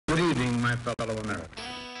my fellow Americans.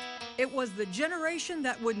 It was the generation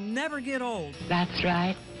that would never get old. That's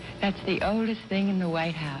right. That's the oldest thing in the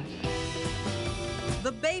White House.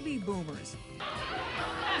 The baby boomers.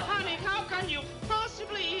 Honey, how can you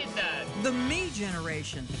possibly eat that? The me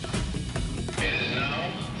generation. It is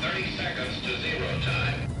now 30 seconds to 0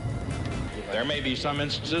 time. There may be some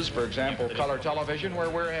instances, for example, color television, where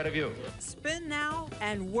we're ahead of you. Spin now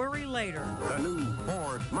and worry later. The new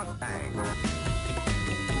Ford Mustang.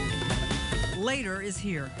 Later is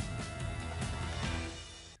here.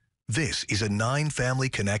 This is a 9-Family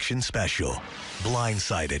Connection special.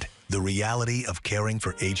 Blindsided, the reality of caring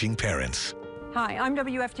for aging parents. Hi, I'm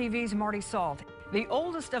WFTV's Martie Salt. The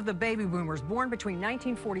oldest of the baby boomers, born between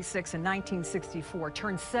 1946 and 1964,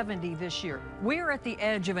 turned 70 this year. We're at the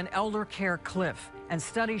edge of an elder care cliff, and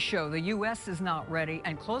studies show the U.S. is not ready,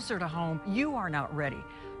 and closer to home, you are not ready.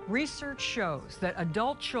 Research shows that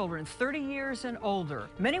adult children 30 years and older,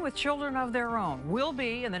 many with children of their own, will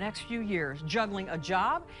be, in the next few years, juggling a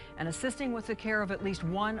job and assisting with the care of at least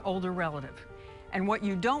one older relative. And what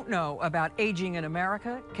you don't know about aging in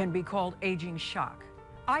America can be called aging shock.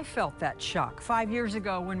 I felt that shock 5 years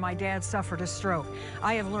ago when my dad suffered a stroke.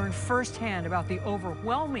 I have learned firsthand about the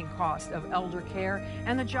overwhelming cost of elder care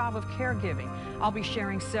and the job of caregiving. I'll be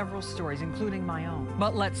sharing several stories, including my own.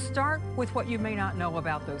 But let's start with what you may not know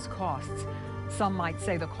about those costs. Some might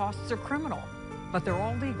say the costs are criminal, but they're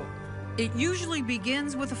all legal. It usually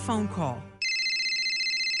begins with a phone call.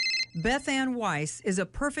 Beth Ann Weiss is a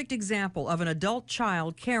perfect example of an adult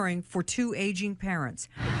child caring for two aging parents.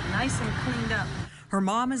 Nice and cleaned up. Her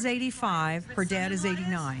mom is 85, her dad is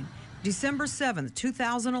 89. December 7th,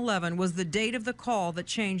 2011 was the date of the call that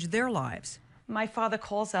changed their lives. My father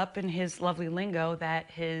calls up in his lovely lingo that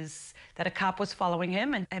a cop was following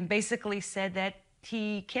him and basically said that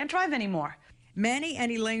he can't drive anymore. Manny and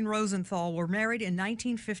Elaine Rosenthal were married in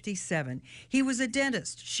 1957. He was a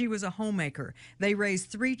dentist, she was a homemaker. They raised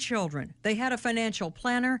 3 children. They had a financial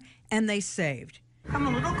planner, and they saved. Come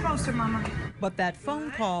a little closer, Mama. But that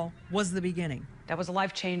phone call was the beginning. That was a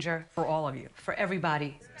life changer for all of you, for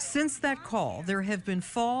everybody. Since that call, there have been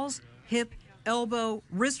falls, hip, elbow,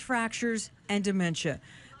 wrist fractures, and dementia.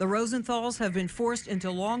 The Rosenthals have been forced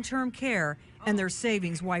into long-term care and their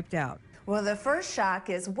savings wiped out. Well, the first shock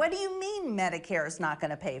is, what do you mean Medicare is not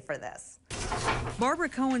going to pay for this? Barbara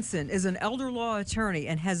Cohenson is an elder law attorney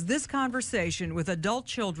and has this conversation with adult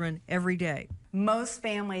children every day. Most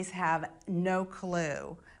families have no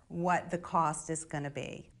clue what the cost is going to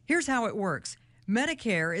be. Here's how it works.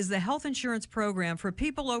 Medicare is the health insurance program for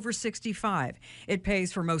people over 65. It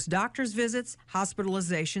pays for most doctor's visits,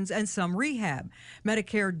 hospitalizations, and some rehab.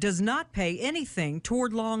 Medicare does not pay anything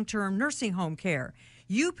toward long-term nursing home care.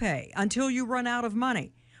 You pay until you run out of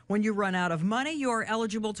money. When you run out of money, you are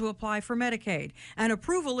eligible to apply for Medicaid, and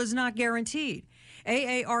approval is not guaranteed.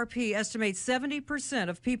 AARP estimates 70%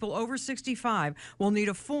 of people over 65 will need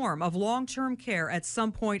a form of long-term care at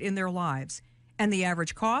some point in their lives. And the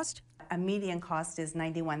average cost? A median cost is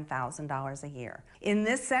 $91,000 a year. In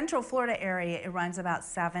this Central Florida area, it runs about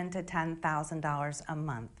 $7,000 to $10,000 a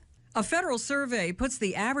month. A federal survey puts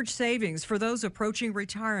the average savings for those approaching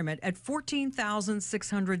retirement at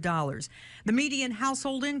 $14,600. The median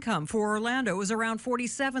household income for Orlando is around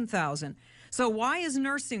 $47,000. So why is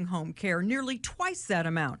nursing home care nearly twice that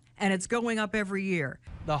amount? And it's going up every year.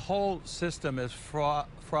 The whole system is fraught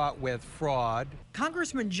with fraud.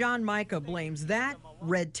 Congressman John Mica blames that,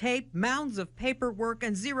 red tape, mounds of paperwork,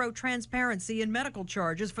 and zero transparency in medical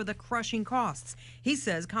charges for the crushing costs. He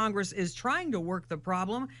says Congress is trying to work the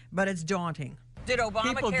problem, but it's daunting. Did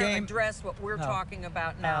Obamacare address what we're talking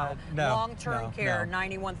about now? Long-term care,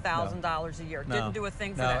 $91,000 a year. Didn't do a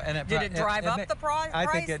thing for that. Did it drive up the price? I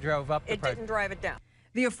think it drove up the price. It didn't drive it down.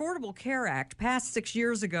 The Affordable Care Act, passed 6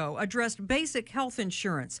 years ago, addressed basic health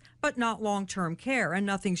insurance, but not long-term care, and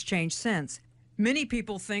nothing's changed since. Many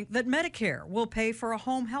people think that Medicare will pay for a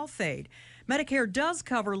home health aide. Medicare does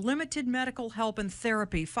cover limited medical help and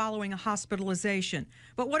therapy following a hospitalization.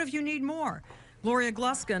 But what if you need more? Gloria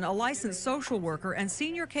Gluskin, a licensed social worker and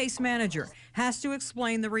senior case manager, has to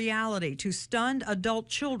explain the reality to stunned adult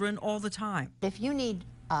children all the time. If you need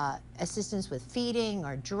assistance with feeding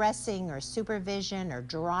or dressing or supervision or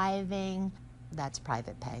driving, that's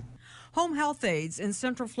private pay. Home health aides in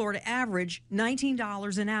Central Florida average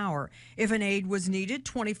 $19 an hour. If an aide was needed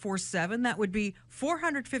 24/7, that would be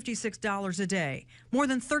 $456 a day, more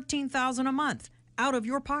than $13,000 a month out of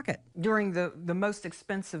your pocket. During the most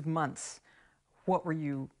expensive months, what were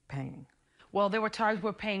you paying? Well, there were times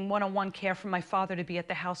we're paying one-on-one care for my father to be at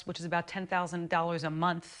the house, which is about $10,000 a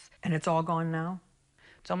month. And it's all gone now?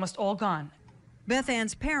 It's almost all gone. Beth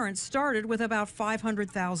Ann's parents started with about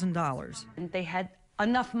 $500,000. And they had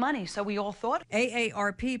enough money, so we all thought.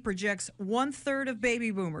 AARP projects 1/3 of baby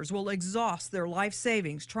boomers will exhaust their life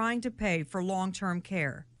savings trying to pay for long-term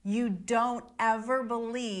care. You don't ever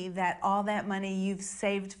believe that all that money you've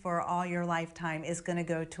saved for all your lifetime is going to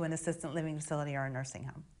go to an assisted living facility or a nursing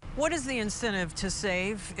home. What is the incentive to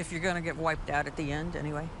save if you're going to get wiped out at the end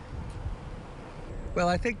anyway? Well,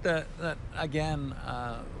 I think that again,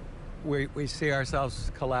 we see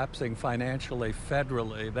ourselves collapsing financially,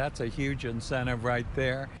 federally. That's a huge incentive right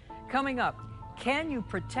there. Coming up, can you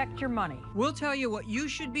protect your money? We'll tell you what you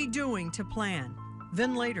should be doing to plan.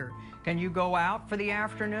 Then later, can you go out for the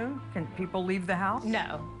afternoon? Can people leave the house?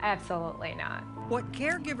 No, absolutely not. What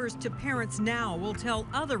caregivers to parents now will tell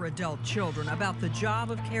other adult children about the job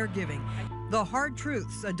of caregiving. The hard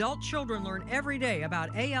truths adult children learn every day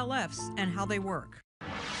about ALFs and how they work.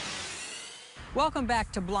 Welcome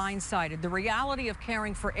back to Blindsided, the reality of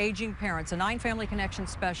caring for aging parents, a 9-Family Connection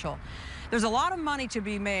special. There's a lot of money to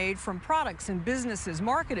be made from products and businesses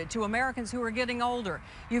marketed to Americans who are getting older.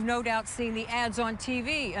 You've no doubt seen the ads on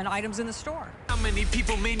TV and items in the store. How many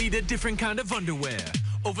people may need a different kind of underwear?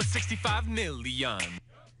 Over 65 million.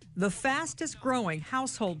 The fastest growing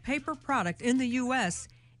household paper product in the U.S.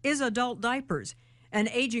 is adult diapers. An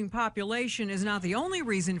aging population is not the only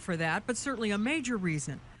reason for that, but certainly a major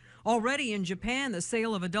reason. Already in Japan, the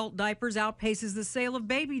sale of adult diapers outpaces the sale of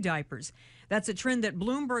baby diapers. That's a trend that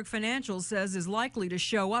Bloomberg Financial says is likely to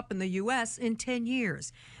show up in the U.S. in 10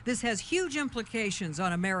 years. This has huge implications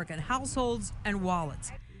on American households and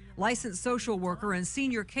wallets. Licensed social worker and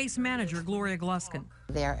senior case manager Gloria Gluskin.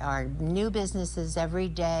 There are new businesses every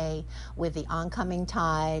day with the oncoming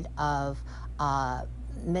tide of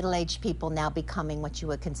middle-aged people now becoming what you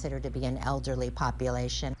would consider to be an elderly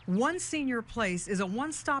population. One Senior Place is a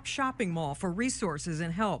one-stop shopping mall for resources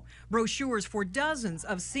and help. Brochures for dozens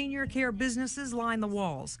of senior care businesses line the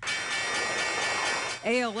walls.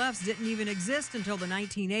 ALFs didn't even exist until the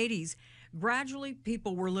 1980s. Gradually,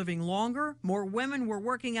 people were living longer, more women were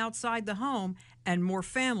working outside the home, and more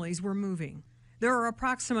families were moving. There are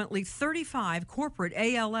approximately 35 corporate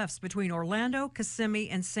ALFs between Orlando, Kissimmee,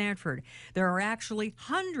 and Sanford. There are actually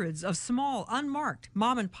hundreds of small, unmarked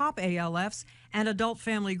mom-and-pop ALFs and adult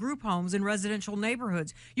family group homes in residential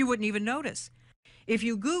neighborhoods you wouldn't even notice. If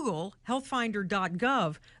you Google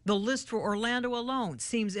healthfinder.gov, the list for Orlando alone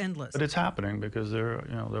seems endless. But it's happening because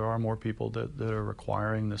there are more people that are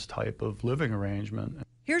requiring this type of living arrangement.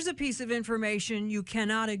 Here's a piece of information you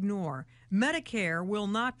cannot ignore. Medicare will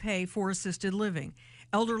not pay for assisted living.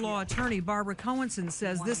 Elder law attorney Barbara Cohenson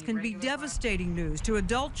says this can be devastating news to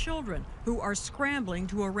adult children who are scrambling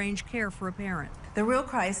to arrange care for a parent. The real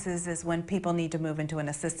crisis is when people need to move into an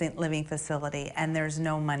assisted living facility and there's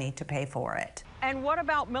no money to pay for it. And what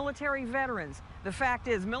about military veterans? The fact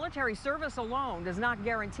is, military service alone does not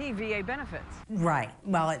guarantee VA benefits. Right.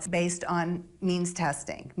 Well, it's based on means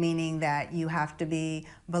testing, meaning that you have to be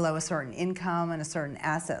below a certain income and a certain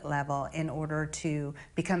asset level in order to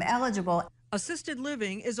become eligible. Assisted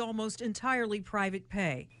living is almost entirely private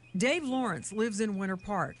pay. Dave Lawrence lives in Winter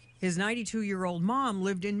Park. His 92-year-old mom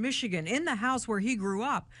lived in Michigan, in the house where he grew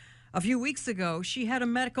up. A few weeks ago, she had a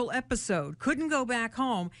medical episode, couldn't go back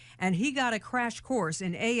home, and he got a crash course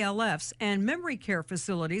in ALFs and memory care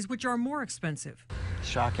facilities, which are more expensive.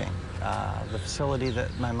 Shocking. The facility that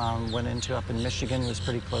my mom went into up in Michigan was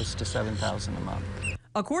pretty close to $7,000 a month.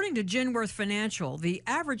 According to Genworth Financial, the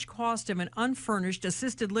average cost of an unfurnished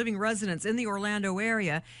assisted living residence in the Orlando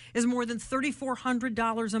area is more than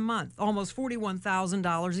 $3,400 a month, almost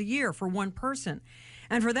 $41,000 a year for one person.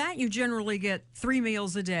 And for that, you generally get 3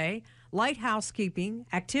 meals a day, light housekeeping,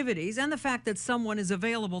 activities, and the fact that someone is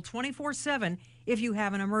available 24/7 if you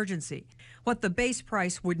have an emergency. What the base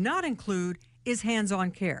price would not include is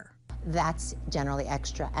hands-on care. That's generally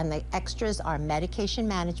extra, and the extras are medication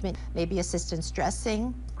management, maybe assistance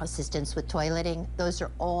dressing, assistance with toileting. Those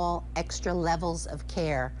are all extra levels of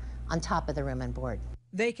care on top of the room and board.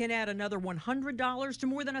 They can add another $100 to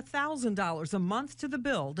more than $1,000 a month to the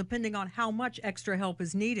bill, depending on how much extra help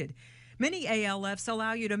is needed. Many ALFs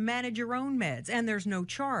allow you to manage your own meds, and there's no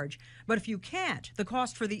charge. But if you can't, the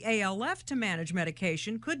cost for the ALF to manage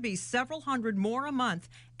medication could be several hundred more a month,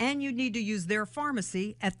 and you'd need to use their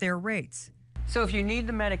pharmacy at their rates. So if you need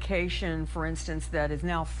the medication, for instance, that is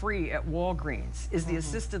now free at Walgreens, is the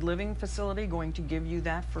assisted living facility going to give you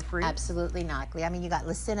that for free? Absolutely not. I mean, you got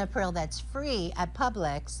lisinopril that's free at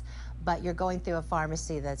Publix, but you're going through a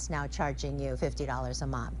pharmacy that's now charging you $50 a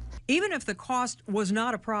month. Even if the cost was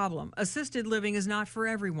not a problem, assisted living is not for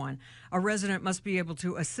everyone. A resident must be able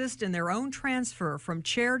to assist in their own transfer from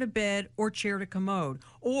chair to bed or chair to commode,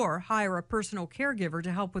 or hire a personal caregiver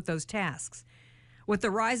to help with those tasks. With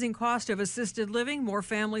the rising cost of assisted living, more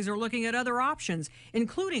families are looking at other options,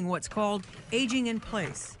 including what's called aging in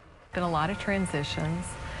place. Been a lot of transitions,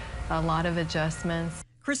 a lot of adjustments.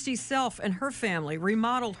 Christy Self and her family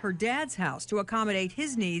remodeled her dad's house to accommodate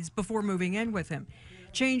his needs before moving in with him.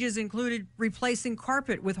 Changes included replacing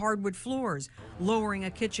carpet with hardwood floors, lowering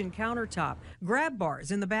a kitchen countertop, grab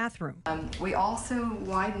bars in the bathroom. We also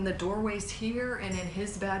widened the doorways here and in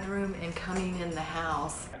his bedroom and coming in the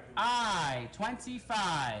house.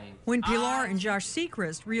 I-25. When Pilar and Josh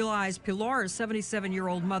Seacrest realized Pilar's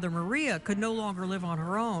 77-year-old mother Maria could no longer live on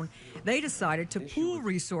her own, they decided to pool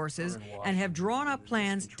resources and have drawn up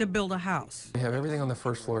plans to build a house. We have everything on the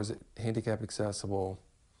first floor is handicap accessible,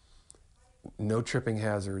 no tripping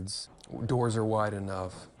hazards, doors are wide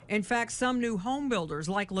enough. In fact, some new home builders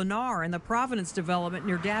like Lennar and the Providence development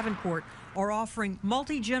near Davenport are offering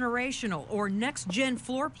multi-generational or next-gen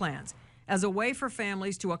floor plans as a way for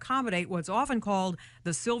families to accommodate what's often called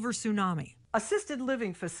the silver tsunami. Assisted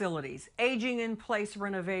living facilities, aging-in-place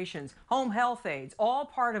renovations, home health aides, all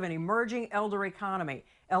part of an emerging elder economy.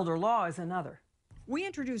 Elder law is another. We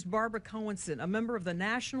introduced Barbara Cohenson, a member of the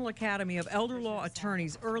National Academy of Elder Law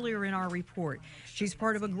Attorneys, earlier in our report. She's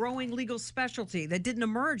part of a growing legal specialty that didn't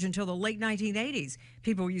emerge until the late 1980s.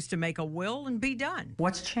 People used to make a will and be done.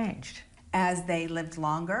 What's changed? As they lived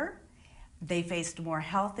longer, they faced more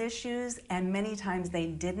health issues, and many times they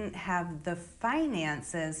didn't have the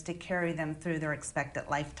finances to carry them through their expected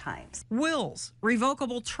lifetimes. Wills,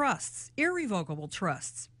 revocable trusts, irrevocable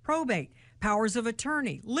trusts, probate, powers of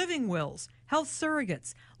attorney, living wills, health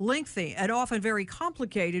surrogates, lengthy and often very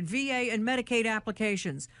complicated VA and Medicaid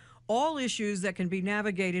applications, all issues that can be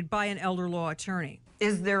navigated by an elder law attorney.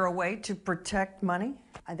 Is there a way to protect money?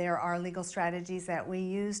 There are legal strategies that we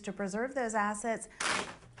use to preserve those assets.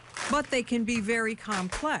 But they can be very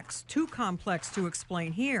complex, too complex to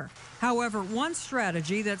explain here. However, one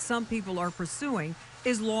strategy that some people are pursuing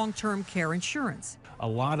is long-term care insurance. A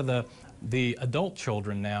lot of the adult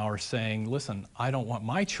children now are saying, listen, I don't want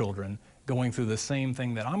my children going through the same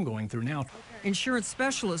thing that I'm going through now. Insurance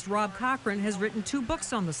specialist Rob Cochran has written 2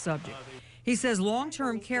 books on the subject. He says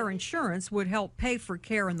long-term care insurance would help pay for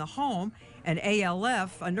care in the home, an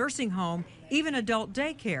ALF, a nursing home, even adult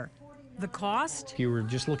daycare. The cost? If you were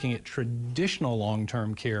just looking at traditional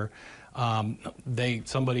long-term care,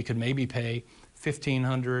 somebody could maybe pay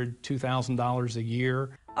 $1,500, $2,000 a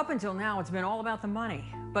year. Up until now, it's been all about the money,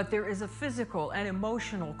 but there is a physical and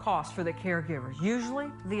emotional cost for the caregivers, usually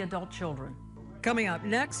the adult children. Coming up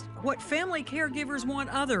next, what family caregivers want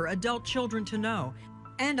other adult children to know,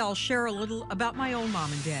 and I'll share a little about my own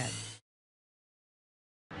mom and dad.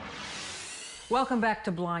 Welcome back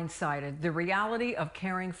to Blindsided, the reality of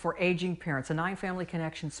caring for aging parents, a 9 Family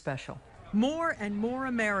Connection special. More and more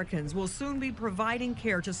Americans will soon be providing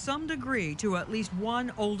care to some degree to at least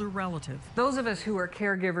one older relative. Those of us who are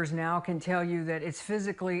caregivers now can tell you that it's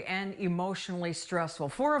physically and emotionally stressful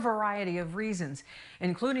for a variety of reasons,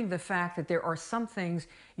 including the fact that there are some things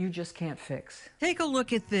you just can't fix. Take a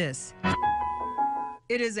look at this.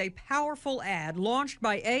 It is a powerful ad launched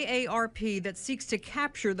by AARP that seeks to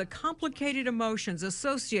capture the complicated emotions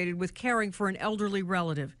associated with caring for an elderly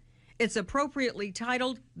relative. It's appropriately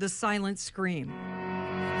titled The Silent Scream.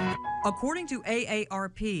 According to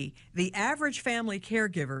AARP, the average family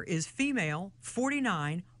caregiver is female,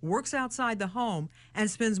 49, works outside the home, and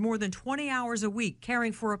spends more than 20 hours a week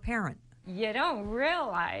caring for a parent. You don't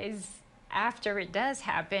realize after it does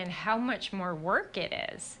happen how much more work it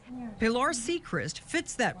is. Pilar Seacrest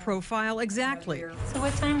fits that profile exactly. So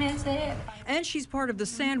what time is it? And she's part of the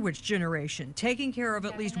sandwich generation, taking care of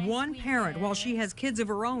at least one parent while she has kids of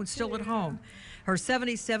her own still at home. Her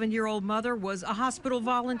 77-year-old mother was a hospital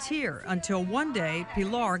volunteer until one day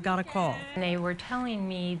Pilar got a call. They were telling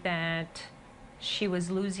me that she was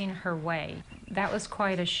losing her way. That was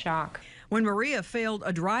quite a shock. When Maria failed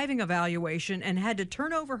a driving evaluation and had to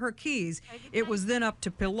turn over her keys, it was then up to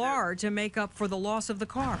Pilar to make up for the loss of the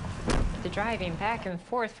car. The driving back and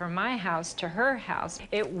forth from my house to her house,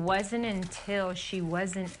 it wasn't until she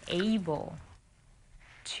wasn't able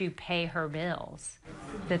to pay her bills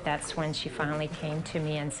that's when she finally came to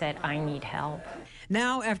me and said, I need help.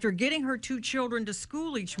 Now, after getting her 2 children to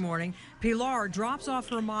school each morning, Pilar drops off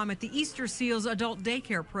her mom at the Easter Seals adult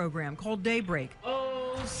daycare program called Daybreak. Oh,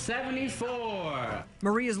 74.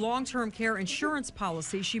 Maria's long-term care insurance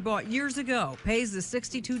policy she bought years ago pays the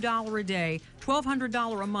 $62 a day,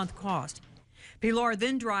 $1,200 a month cost. Pilar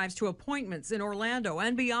then drives to appointments in Orlando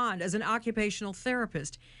and beyond as an occupational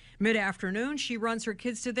therapist. Mid-afternoon, she runs her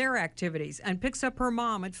kids to their activities and picks up her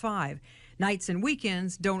mom at 5. Nights and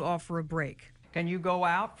weekends don't offer a break. Can you go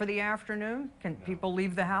out for the afternoon? Can people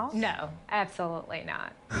leave the house? No, absolutely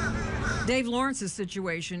not. Dave Lawrence's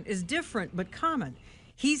situation is different but common.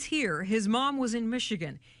 He's here. His mom was in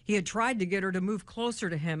Michigan. He had tried to get her to move closer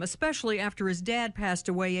to him, especially after his dad passed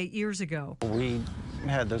away 8 years ago. We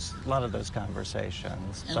had a lot of those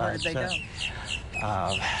conversations. And where did they go?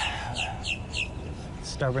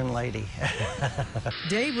 Stubborn lady.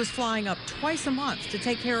 Dave was flying up twice a month to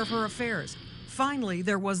take care of her affairs. Finally,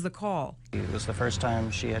 there was the call. It was the first time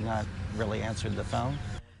she had not really answered the phone.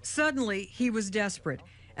 Suddenly, he was desperate.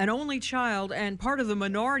 An only child and part of the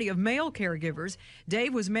minority of male caregivers,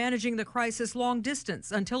 Dave was managing the crisis long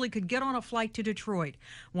distance until he could get on a flight to Detroit.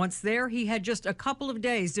 Once there, he had just a couple of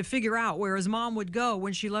days to figure out where his mom would go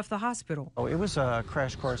when she left the hospital. Oh, it was a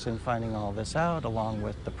crash course in finding all this out, along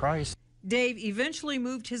with the price. Dave eventually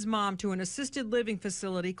moved his mom to an assisted living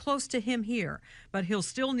facility close to him here, but he'll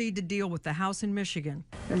still need to deal with the house in Michigan.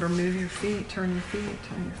 Remember, move your feet, turn your feet,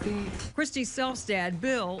 turn your feet. Christy's Self's dad,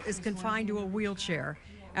 Bill, is confined to a wheelchair.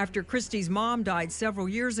 After Christy's mom died several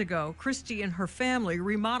years ago, Christy and her family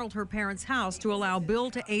remodeled her parents' house to allow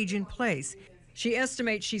Bill to age in place. She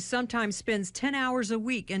estimates she sometimes spends 10 hours a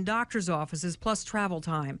week in doctor's offices plus travel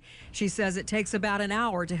time. She says it takes about an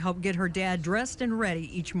hour to help get her dad dressed and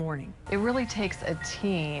ready each morning. It really takes a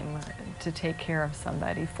team to take care of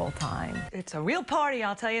somebody full time. It's a real party,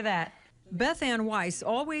 I'll tell you that. Beth Ann Weiss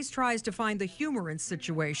always tries to find the humor in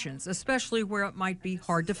situations, especially where it might be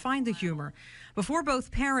hard to find the humor. Before both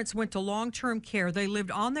parents went to long-term care, they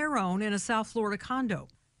lived on their own in a South Florida condo.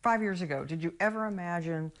 5 years ago, did you ever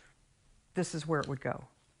imagine this is where it would go?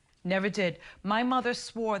 Never did. My mother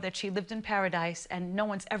swore that she lived in paradise and no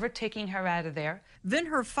one's ever taking her out of there. Then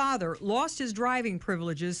her father lost his driving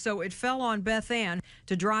privileges, so it fell on Beth Ann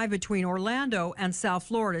to drive between Orlando and South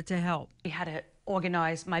Florida to help. We had to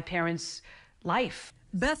organize my parents' life.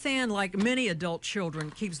 Beth Ann, like many adult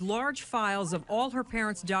children, keeps large files of all her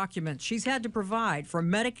parents' documents she's had to provide for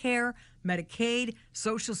Medicare, Medicaid,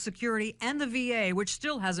 Social Security, and the VA, which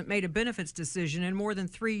still hasn't made a benefits decision in more than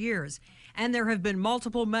 3 years. And there have been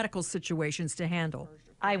multiple medical situations to handle.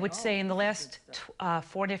 I would say in the last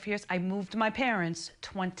 4.5 years, I moved my parents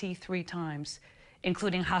 23 times,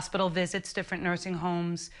 including hospital visits, different nursing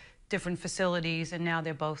homes, different facilities, and now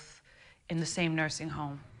they're both in the same nursing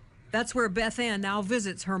home. That's where Beth Ann now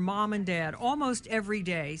visits her mom and dad almost every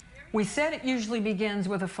day. We said it usually begins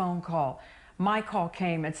with a phone call. My call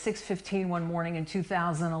came at 6:15 one morning in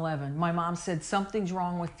 2011. My mom said something's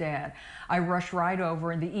wrong with Dad. I rushed right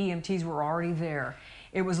over and the EMTs were already there.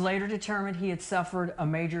 It was later determined he had suffered a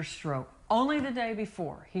major stroke. Only the day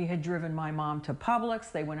before, he had driven my mom to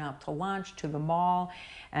Publix. They went out to lunch, to the mall,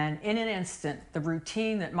 and in an instant, the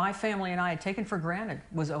routine that my family and I had taken for granted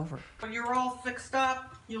was over. When you're all fixed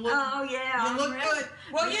up, you look, yeah, you look good.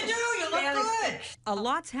 Well, you do, you look good. A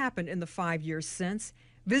lot's happened in the 5 years since.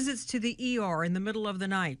 Visits to the ER in the middle of the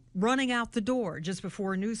night, running out the door just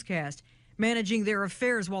before a newscast, managing their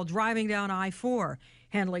affairs while driving down I-4,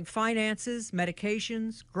 handling finances,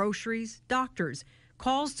 medications, groceries, doctors,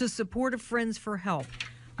 calls to supportive friends for help,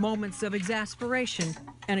 moments of exasperation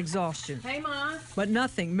and exhaustion. Hey, Mom. But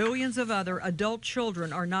nothing millions of other adult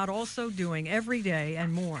children are not also doing every day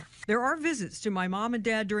and more. There are visits to my mom and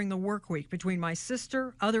dad during the work week between my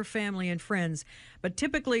sister, other family, and friends. But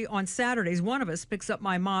typically on Saturdays, one of us picks up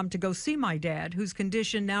my mom to go see my dad, whose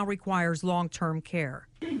condition now requires long-term care.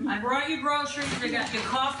 I brought you groceries. They got you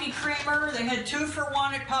coffee creamer. They had 2 for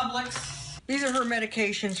 $1 at Publix. These are her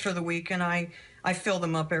medications for the week, and I fill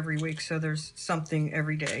them up every week, so there's something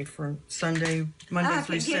every day for Sunday, Monday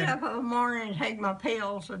through Saturday. I can get up in the morning and take my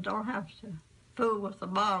pills and don't have to fool with the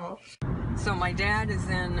bottles. So my dad is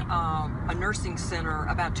in a nursing center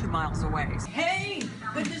about 2 miles away. Hey,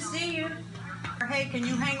 good to see you. Hey, can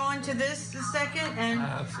you hang on to this a second? And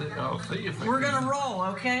I'll see if we're gonna roll,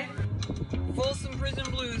 okay? Folsom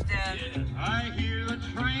Prison Blues, Dad. Yeah, I hear the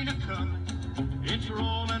train a-coming. It's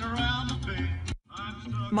rolling around the bend.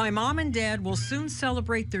 My mom and dad will soon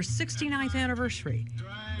celebrate their 69th anniversary.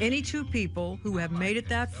 Any two people who have made it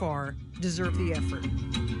that far deserve the effort.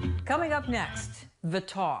 Coming up next, The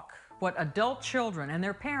Talk, what adult children and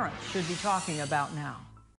their parents should be talking about now.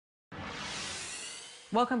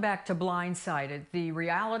 Welcome back to Blindsided, the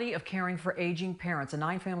reality of caring for aging parents, a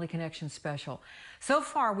 9-Family Connection special. So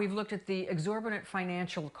far, we've looked at the exorbitant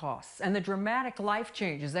financial costs and the dramatic life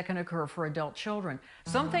changes that can occur for adult children.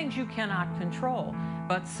 Some things you cannot control,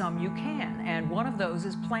 but some you can, and one of those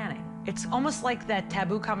is planning. It's almost like that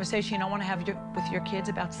taboo conversation you don't want to have with your kids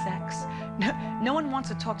about sex. No one wants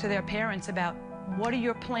to talk to their parents about what are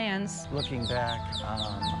your plans. Looking back,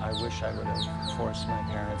 I wish I would have forced my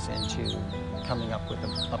parents into coming up with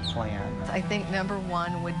a plan. I think number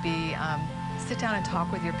one would be sit down and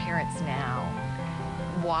talk with your parents now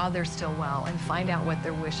while they're still well and find out what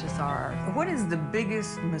their wishes are. What is the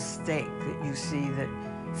biggest mistake that you see that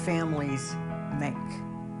families make?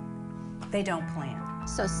 They don't plan.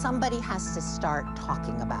 So somebody has to start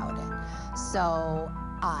talking about it. So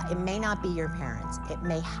it may not be your parents. It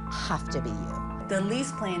may have to be you. The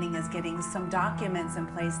least planning is getting some documents in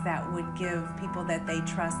place that would give people that they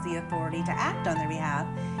trust the authority to act on their behalf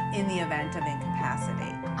in the event of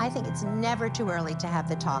incapacity. I think it's never too early to have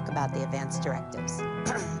the talk about the advance directives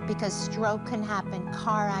because stroke can happen,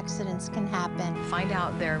 car accidents can happen. Find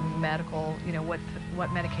out their medical, what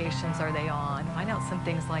medications are they on. Find out some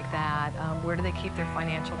things like that. Where do they keep their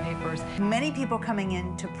financial papers? Many people coming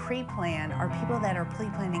in to pre-plan are people that are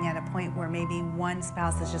pre-planning at a point where maybe one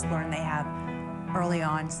spouse has just learned they have early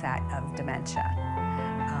onset of dementia.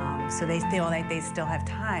 So they feel like they still have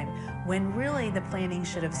time, when really the planning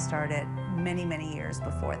should have started many, many years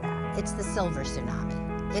before that. It's the silver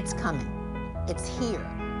tsunami. It's coming. It's here.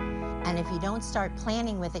 And if you don't start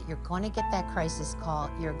planning with it, you're going to get that crisis call.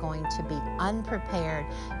 You're going to be unprepared.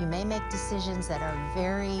 You may make decisions that are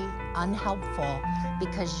very unhelpful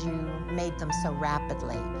because you made them so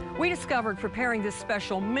rapidly. We discovered preparing this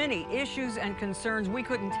special many issues and concerns we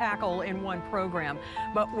couldn't tackle in one program.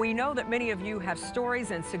 But we know that many of you have stories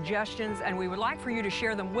and suggestions, and we would like for you to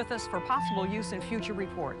share them with us for possible use in future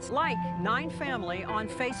reports. Like 9Family on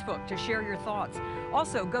Facebook to share your thoughts.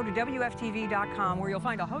 Also, go to WFTV.com where you'll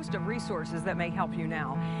find a host of resources that may help you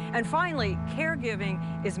now. And finally,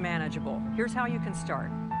 caregiving is manageable. Here's how you can start.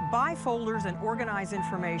 Buy folders and organize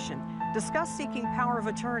information. Discuss seeking power of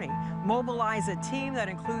attorney. Mobilize a team that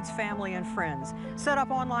includes family and friends. Set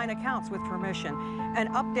up online accounts with permission. And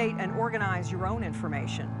update and organize your own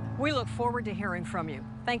information. We look forward to hearing from you.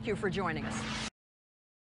 Thank you for joining us.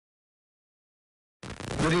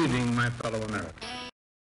 Good evening, my fellow Americans.